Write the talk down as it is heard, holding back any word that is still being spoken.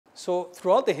So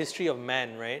throughout the history of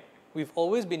man, right, we've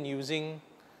always been using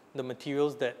the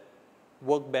materials that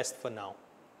work best for now.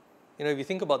 You know, if you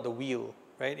think about the wheel,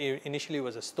 right, initially it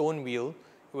was a stone wheel,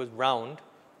 it was round,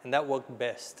 and that worked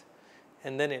best.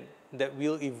 And then that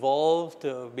wheel evolved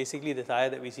to basically the tire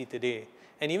that we see today.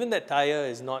 And even that tire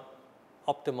is not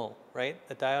optimal, right?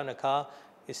 The tire on a car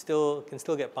can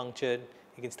still get punctured,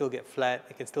 it can still get flat,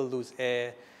 it can still lose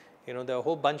air. You know, there are a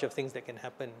whole bunch of things that can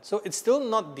happen. So it's still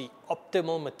not the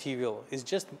optimal material. It's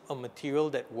just a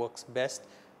material that works best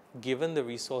given the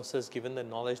resources, given the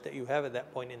knowledge that you have at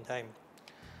that point in time.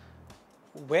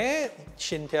 Where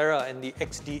Xinterra and the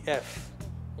XDF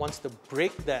wants to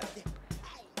break that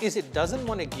is it doesn't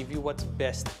want to give you what's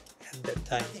best at that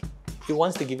time. It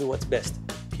wants to give you what's best,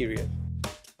 period.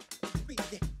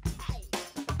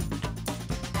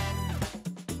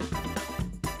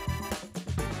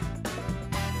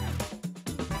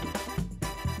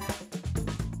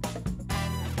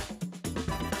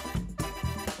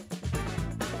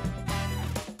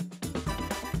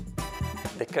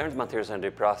 The current materials R&D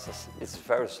process is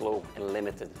very slow and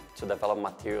limited to develop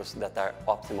materials that are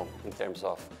optimal in terms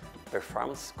of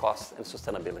performance, cost, and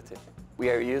sustainability. We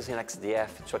are using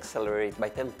XDF to accelerate by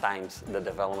 10 times the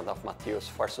development of materials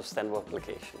for sustainable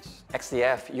applications.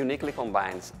 XDF uniquely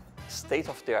combines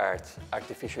state-of-the-art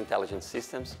artificial intelligence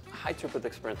systems, high-throughput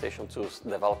experimentation tools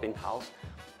developed in-house,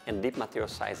 and deep material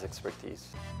science expertise.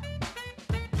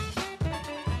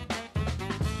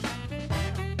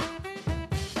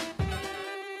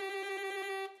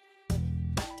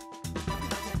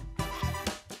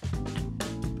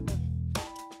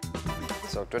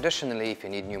 So traditionally, if you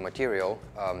need new material,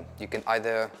 you can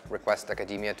either request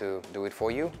academia to do it for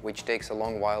you, which takes a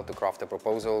long while to craft a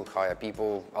proposal, hire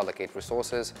people, allocate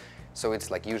resources. So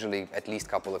it's like usually at least a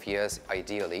couple of years,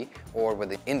 ideally. Or with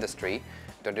the industry,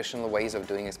 traditional ways of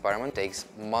doing experiment takes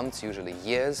months, usually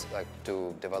years,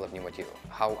 to develop new material.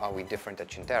 How are we different at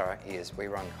Xinterra is we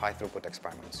run high throughput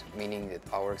experiments, meaning that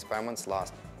our experiments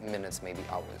last minutes, maybe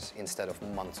hours, instead of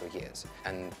months or years.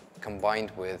 And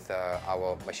combined with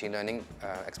our machine learning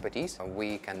expertise,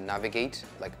 we can navigate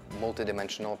like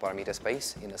multi-dimensional parameter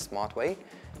space in a smart way.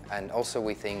 And also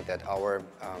we think that our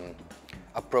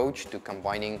approach to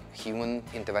combining human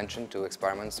intervention to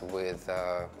experiments with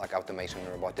like automation and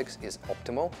robotics is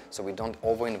optimal. So we don't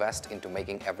overinvest into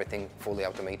making everything fully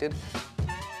automated.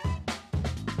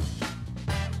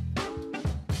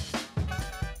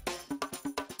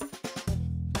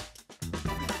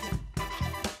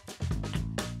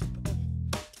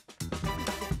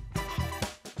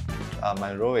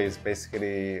 My role is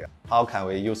basically how can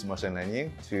we use machine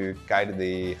learning to guide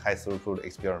the high throughput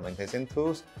experimentation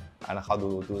tools and how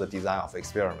to do the design of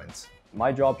experiments.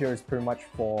 My job here is pretty much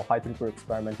for high throughput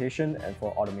experimentation and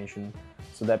for automation.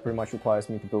 So that pretty much requires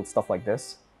me to build stuff like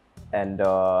this. And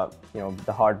you know,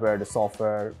 the hardware, the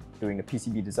software, doing the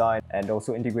PCB design, and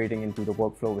also integrating into the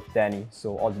workflow with Danny.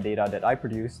 So all the data that I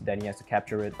produce, Danny has to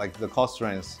capture it. Like the core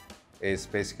strength is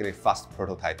basically fast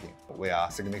prototyping. We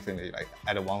are significantly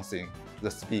advancing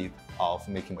the speed of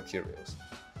making materials.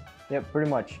 Yeah, pretty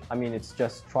much. I mean, it's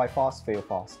just try fast, fail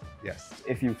fast. Yes.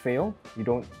 If you fail, you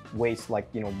don't waste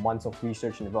months of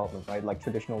research and development, right? Like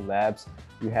traditional labs,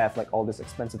 you have like all this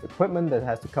expensive equipment that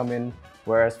has to come in.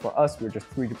 Whereas for us, we're just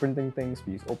 3D printing things,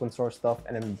 we use open source stuff,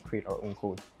 and then we create our own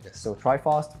code. Yes. So try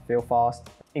fast, fail fast,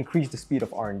 increase the speed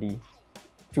of R&D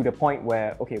to the point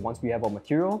where, okay, once we have our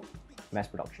material, mass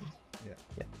production. Yeah.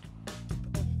 Yeah.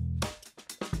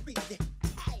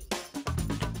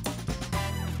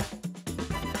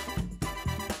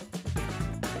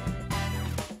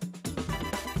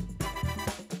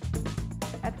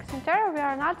 At Xinterra, we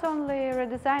are not only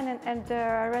redesigning and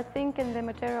rethinking the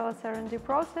materials R&D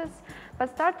process,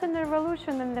 but starting a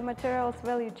revolution in the materials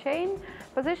value chain,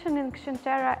 positioning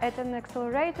Xinterra as an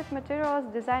accelerated materials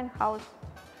design house.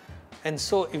 And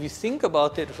so if you think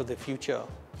about it for the future,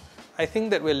 I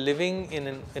think that we're living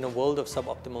in a world of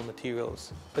suboptimal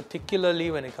materials,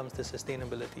 particularly when it comes to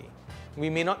sustainability. We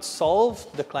may not solve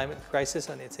the climate crisis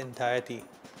in its entirety,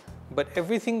 but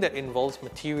everything that involves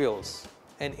materials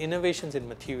and innovations in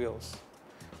materials,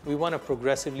 we want to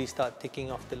progressively start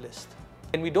ticking off the list.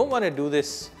 And we don't want to do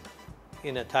this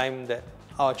in a time that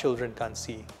our children can't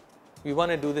see. We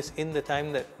want to do this in the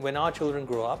time that when our children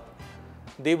grow up,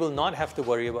 they will not have to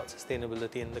worry about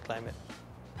sustainability in the climate.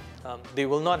 They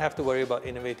will not have to worry about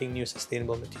innovating new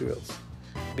sustainable materials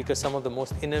because some of the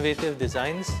most innovative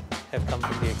designs have come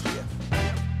from the XDF.